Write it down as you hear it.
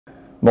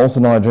Most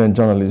Nigerian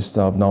journalists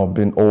have now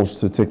been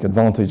urged to take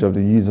advantage of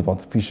the use of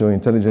artificial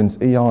intelligence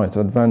AI to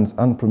advance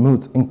and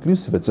promote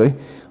inclusivity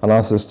and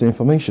access to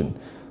information.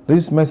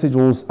 This message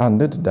was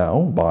handed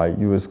down by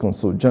U.S.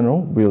 Consul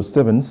General Will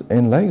Stevens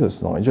in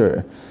Lagos,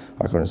 Nigeria.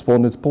 Our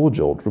correspondent Paul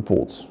George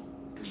reports.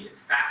 It's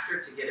faster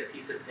to get a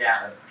piece of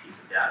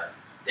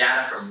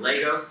data from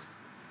Lagos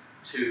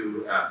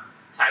to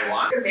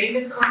Taiwan.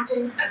 Recommended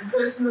content and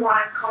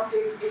personalized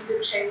content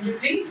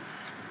interchangeably.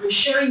 We're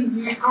showing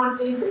you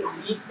content that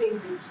we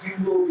think that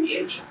you will be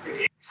interested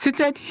in.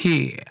 Seated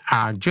here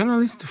are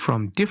journalists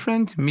from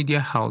different media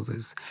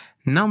houses,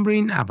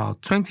 numbering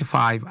about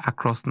 25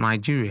 across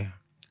Nigeria.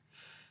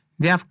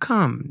 They have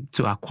come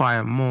to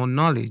acquire more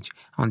knowledge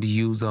on the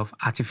use of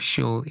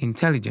artificial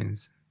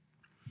intelligence.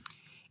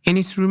 In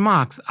his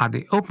remarks at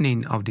the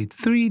opening of the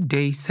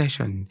 3-day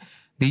session,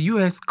 the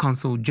U.S.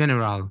 Consul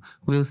General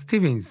Will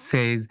Stevens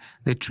says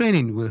the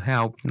training will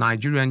help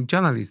Nigerian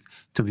journalists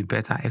to be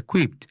better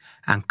equipped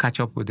and catch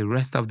up with the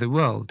rest of the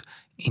world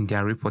in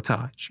their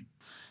reportage.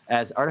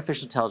 As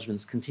artificial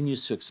intelligence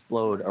continues to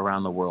explode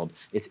around the world,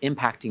 it's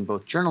impacting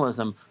both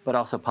journalism, but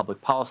also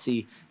public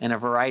policy and a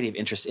variety of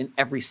interests in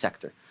every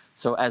sector.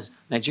 So as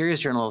Nigeria's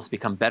journalists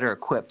become better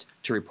equipped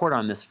to report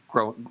on this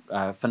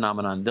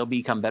phenomenon, they'll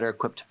become better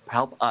equipped to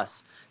help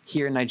us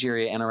here in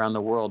Nigeria and around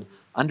the world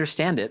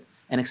understand it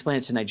and explain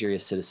it to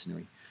Nigeria's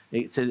citizenry.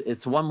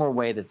 It's one more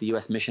way that the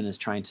U.S. mission is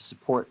trying to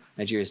support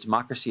Nigeria's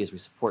democracy as we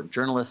support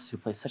journalists who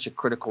play such a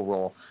critical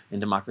role in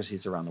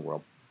democracies around the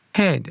world.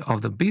 Head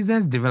of the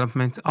Business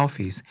Development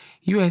Office,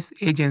 U.S.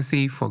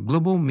 Agency for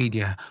Global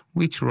Media,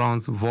 which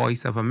runs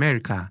Voice of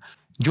America,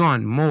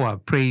 John Moore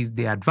praised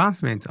the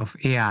advancement of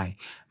AI,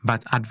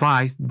 but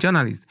advised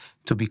journalists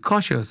to be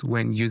cautious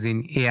when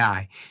using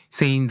AI,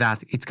 saying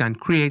that it can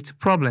create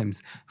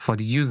problems for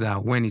the user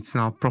when it's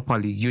not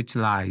properly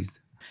utilized.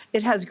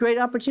 It has great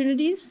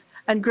opportunities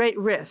and great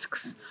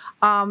risks.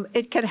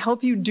 It can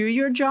help you do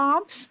your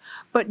jobs,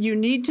 but you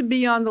need to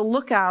be on the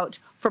lookout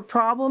for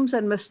problems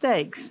and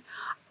mistakes.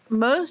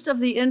 Most of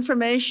the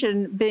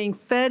information being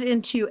fed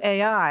into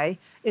AI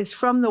is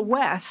from the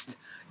West.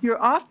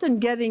 You're often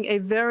getting a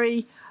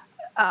very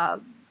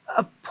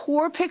a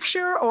poor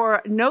picture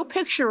or no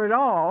picture at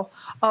all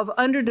of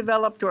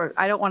underdeveloped, or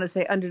I don't want to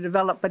say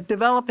underdeveloped, but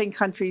developing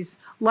countries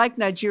like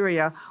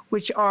Nigeria,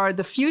 which are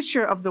the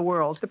future of the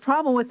world. The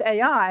problem with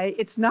AI,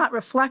 it's not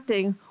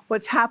reflecting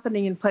what's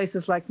happening in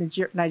places like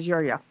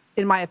Nigeria,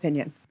 in my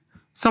opinion.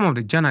 Some of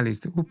the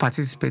journalists who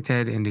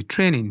participated in the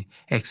training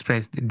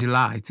expressed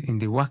delight in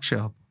the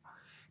workshop.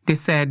 They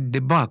said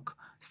the buck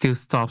still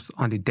stops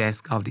on the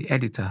desk of the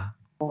editor.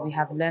 We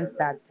have learned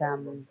that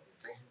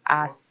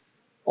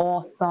as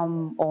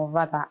awesome, or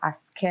rather as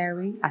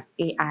scary as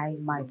AI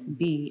might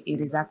be,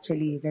 it is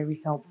actually a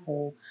very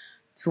helpful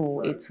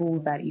tool, a tool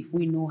that if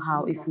we know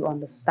how, if we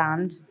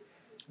understand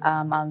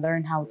and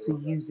learn how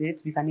to use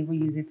it, we can even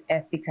use it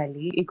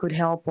ethically. It could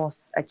help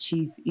us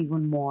achieve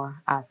even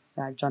more as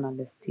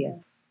journalists,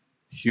 yes.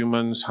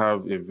 Humans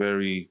have a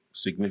very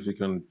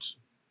significant,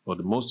 or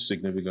the most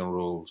significant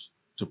roles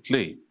to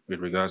play with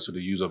regards to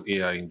the use of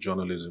AI in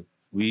journalism.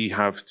 We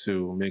have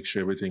to make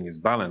sure everything is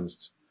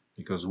balanced,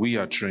 because we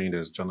are trained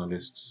as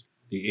journalists.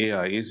 The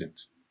AI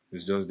isn't.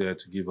 It's just there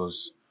to give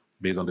us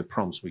based on the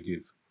prompts we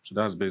give. So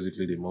that's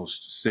basically the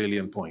most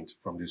salient point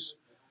from this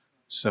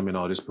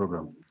seminar, this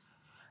program.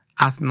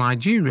 As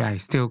Nigeria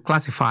is still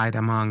classified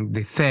among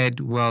the third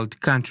world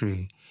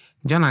country,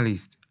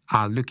 journalists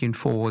are looking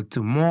forward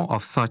to more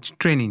of such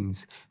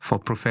trainings for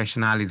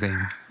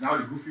professionalism.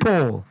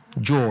 Paul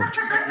George,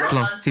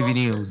 Plus TV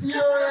News.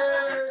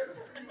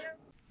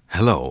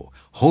 Hello,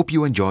 hope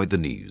you enjoyed the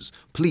news.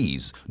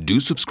 Please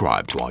do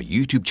subscribe to our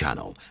YouTube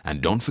channel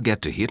and don't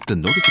forget to hit the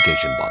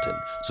notification button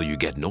so you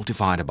get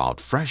notified about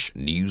fresh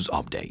news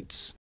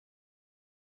updates.